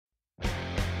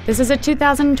This is a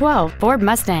 2012 Ford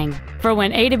Mustang for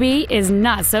when A to B is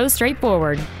not so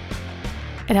straightforward.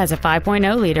 It has a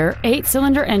 5.0-liter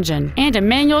 8-cylinder engine and a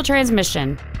manual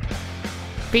transmission.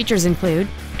 Features include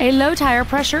a low tire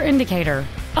pressure indicator,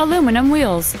 aluminum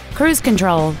wheels, cruise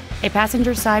control, a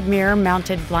passenger side mirror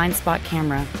mounted blind spot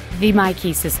camera, the My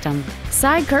Key system,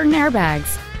 side curtain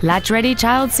airbags, latch-ready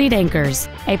child seat anchors,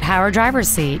 a power driver's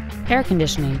seat, air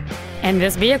conditioning, and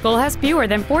this vehicle has fewer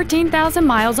than 14,000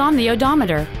 miles on the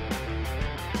odometer.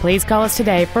 Please call us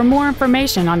today for more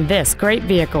information on this great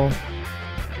vehicle.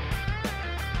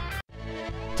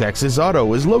 Texas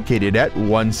Auto is located at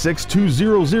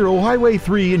 16200 Highway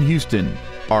 3 in Houston.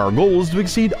 Our goal is to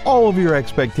exceed all of your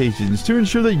expectations to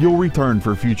ensure that you'll return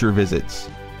for future visits.